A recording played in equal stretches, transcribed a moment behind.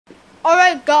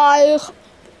Alright guys,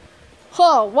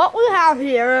 so what we have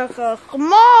here is a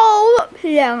small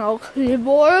piano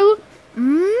keyboard.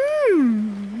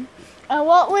 And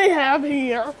what we have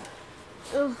here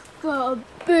is a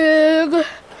big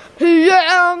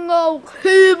piano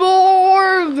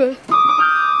keyboard.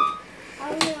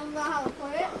 I don't know how to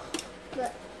play it,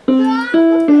 but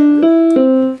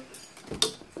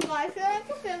so I feel like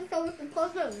it's in so we can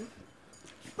plug in.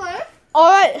 First,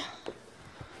 Alright,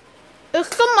 it's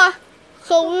the mic.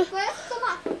 So first the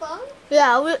microphone.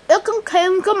 it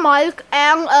contains the mic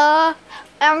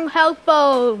and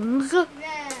headphones. Yeah.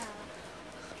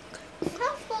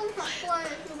 Headphones are playing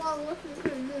if you want to listen to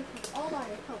music all by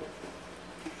yourself.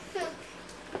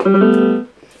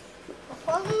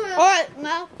 Plug it in. Alright,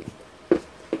 now,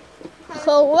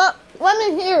 so let me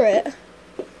hear it.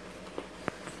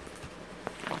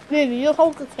 Baby, you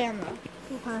hold the camera.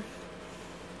 Okay.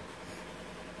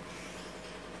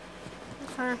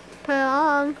 Okay. Put it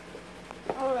on.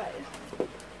 Alright.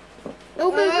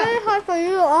 It'll be very hard for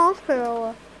you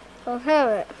also to hear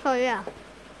it. So yeah,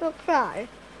 we'll try.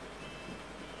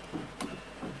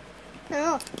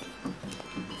 Here.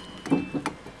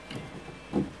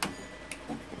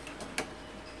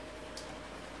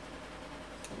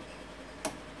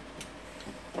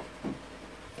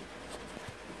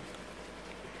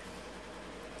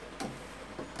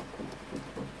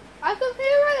 I can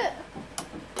hear it.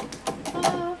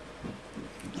 Come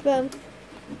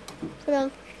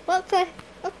on. Let's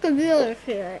the viewers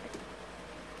hear it.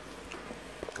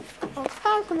 I'll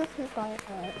try to listen to it.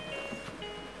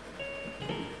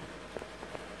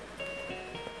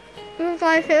 You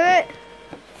guys hear it?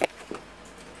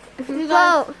 If you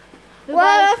don't,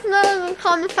 let us know in the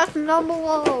comment section down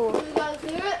below. If you guys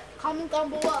hear it, comment down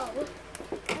below.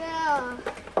 Yeah.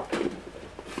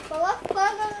 So let's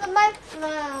plug in the mic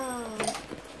now.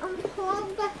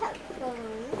 Unplug the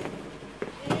headphones.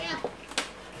 Yeah.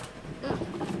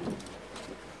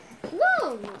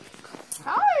 No.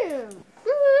 Tired.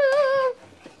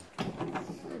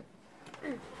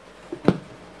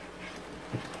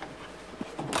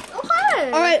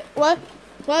 Okay. Alright,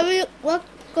 what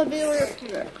could be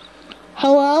here?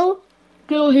 Hello?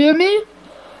 Can you hear me?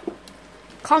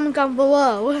 Comment down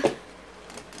below.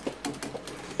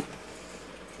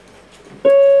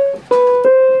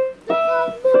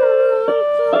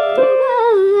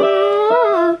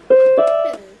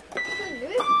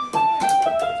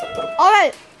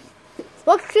 Alright,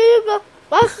 let's test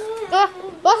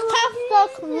the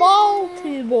small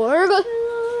keyboard.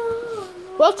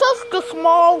 Let's test the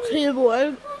small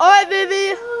keyboard. Alright,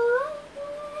 baby.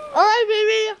 Alright,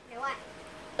 baby. Okay, what?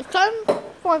 It's time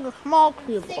for the small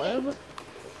keyboard.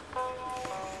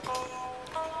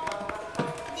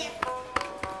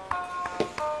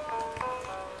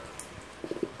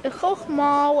 It's so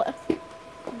small.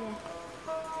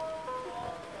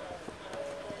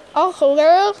 Also, there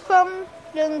are some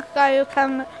things that you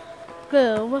can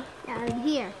do. Down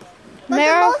here.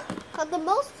 Meryl, The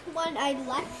most one I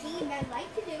like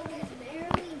to do is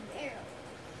merrily.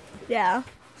 yeah.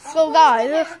 So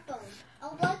guys, I'll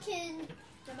plug in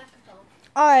the microphone.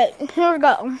 alright, here we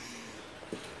go.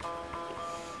 I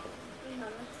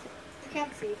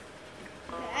can't see. Okay,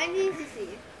 I need to see.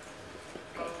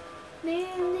 Okay.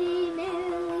 Merrily,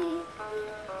 merrily,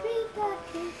 greet the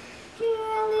king.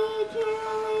 Cheerily,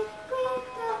 cheerily, greet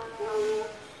the queen.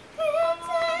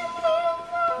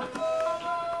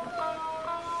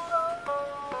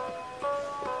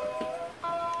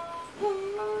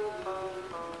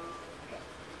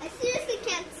 I seriously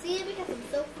can't see it because I'm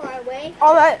so far away.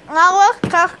 Alright, now let's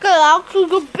test it out to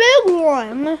the big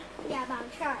one. Yeah, but I'm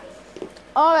trying.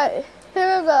 Alright,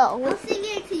 here we I'll go. sing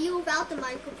it to you without the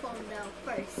microphone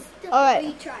though first. Alright.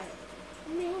 We try it.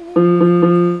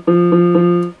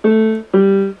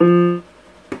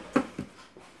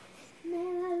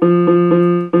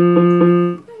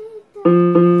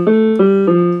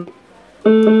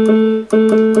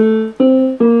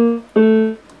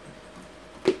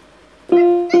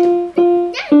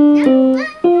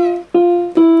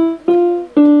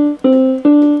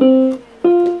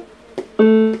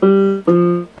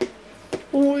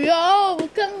 Yo, we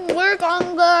can work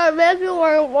on the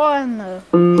regular one. But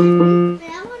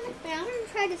I want to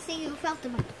try to sing it without the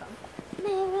microphone.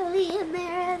 Merrily,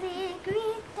 merrily,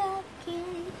 greet the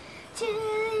king.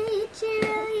 Cheerily,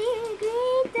 cheerily,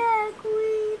 greet the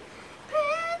queen.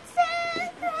 Prince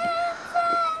and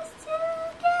princess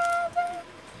together.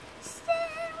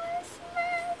 Stand with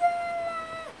mother.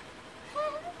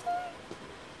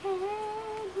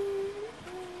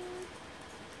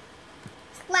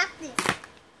 Slap this.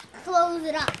 Close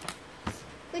it up.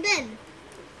 But then,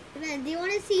 do you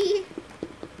want to see?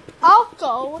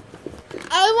 Also,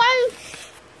 I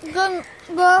like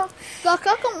the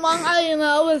second one I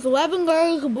know is 11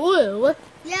 Girls Blue.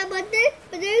 Yeah, but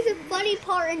there's a funny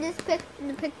part in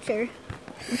the picture.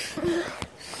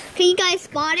 Can you guys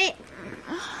spot it?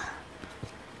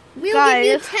 We'll give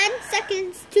you 10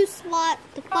 seconds to spot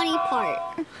the funny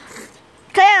part.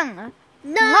 10,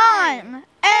 9, 9,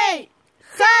 8,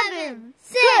 7,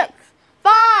 6,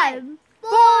 5,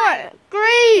 4,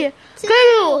 3,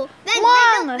 2,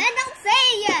 1. Then don't say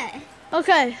it yet.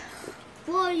 Okay.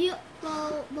 Well,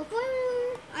 before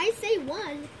I say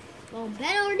 1, well,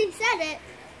 Ben already said it.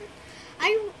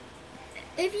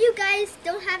 If you guys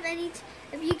don't have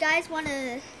if you guys want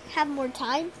to have more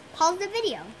time, pause the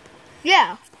video.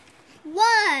 Yeah.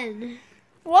 1.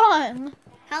 1.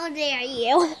 How dare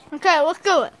you? Okay, let's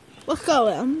do it. Let's go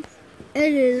in.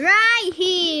 It is right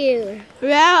here.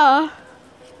 Yeah.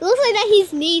 It looks like that he's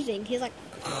sneezing. He's like,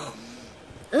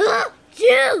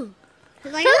 Jew.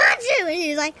 He's like, Jew. And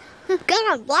he's like,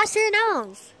 God, wash your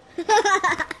nose.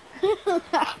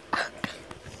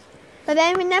 But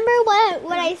then remember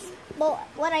what I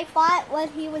thought what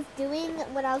he was doing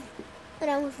when I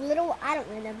was little? I don't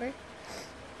remember.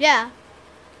 Yeah.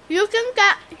 You think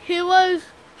that he was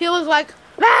like,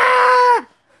 ah!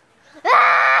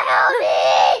 Help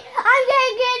me! I'm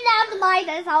getting kidnapped by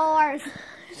dinosaurs.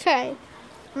 Okay.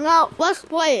 Now let's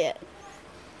play it.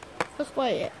 Let's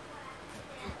play it.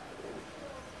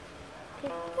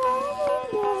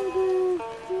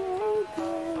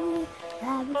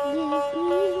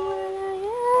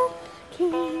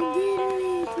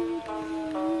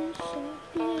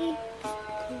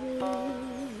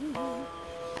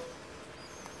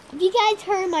 If you guys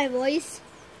heard my voice,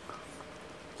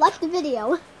 like the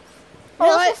video.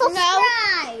 Alright,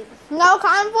 Subscribe. now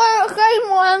time for the second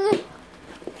one.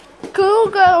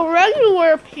 Google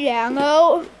regular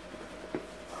piano.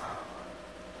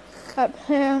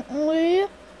 Apparently.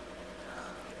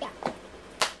 Yeah.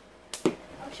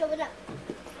 I'll show it up.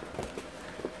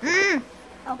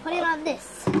 I'll put it on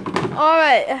this.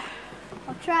 Alright.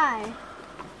 I'll try.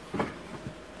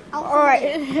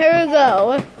 Alright, here we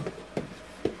go.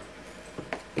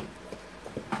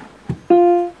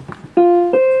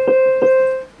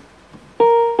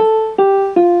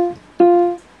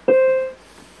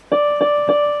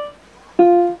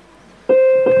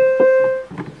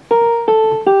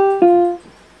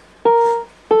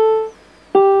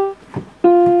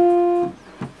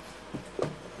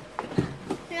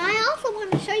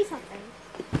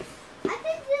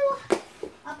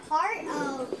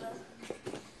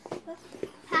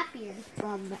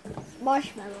 From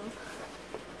Marshmallow.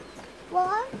 Well,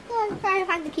 I'm going to try to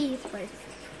find the keys first.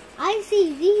 I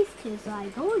see these two, so I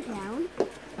go down.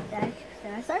 Then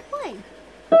I start playing.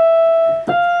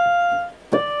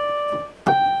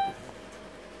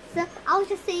 So I'll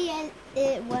just say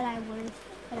what I wanted to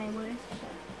show.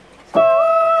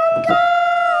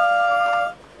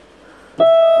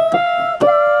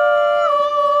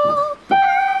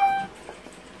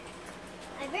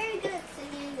 I'm very good at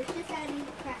singing. It's just that I need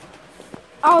to practice.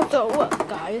 Also, look,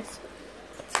 guys.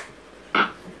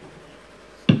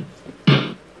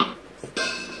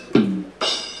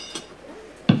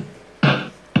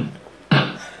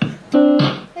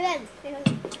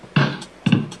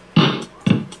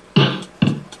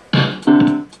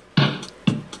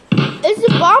 It's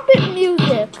Bop It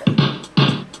music.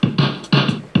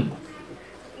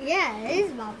 Yeah, it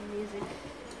is Bop It music.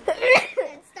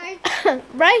 It starts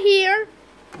right here.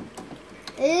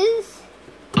 Is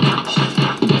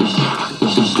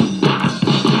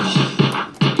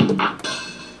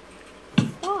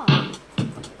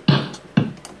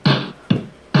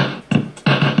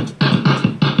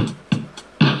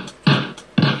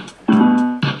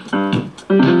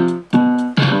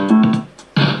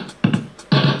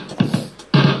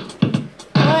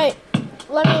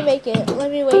Let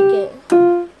me wake it.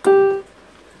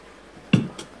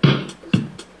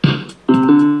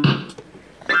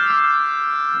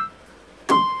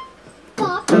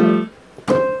 Pop it.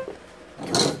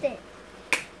 Twist it.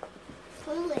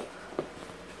 Pull it.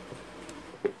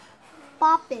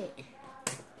 Pop it.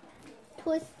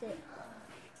 Twist it.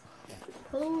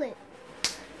 Pull it.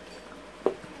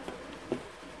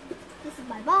 This is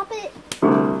my bop it.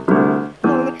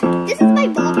 This is my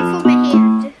bop it for my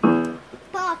hand.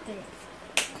 Pop it.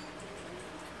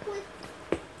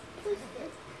 Twist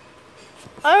it.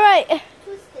 Alright.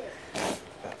 Twist it.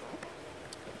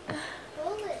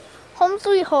 Pull it. Home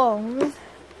sweet home.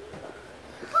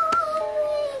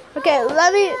 Okay,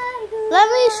 let me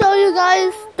show you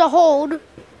guys the hold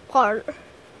part.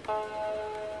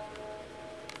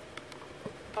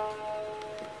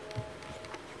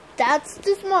 That's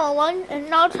the small one, and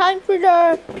now time for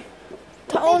the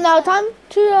Oh, now time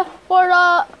for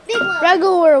the Big one.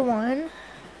 regular one.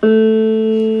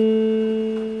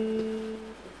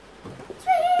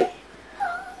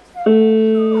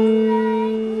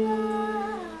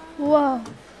 Whoa.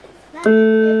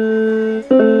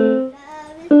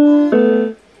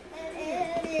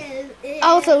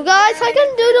 Also, guys, I can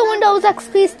do the Windows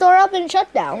XP store up and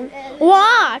shut down.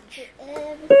 Watch.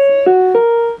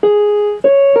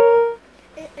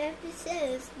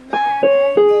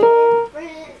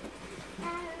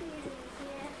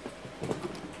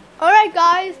 Alright,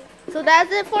 guys. So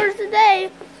that's it for today.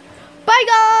 Bye,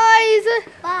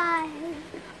 guys. Bye.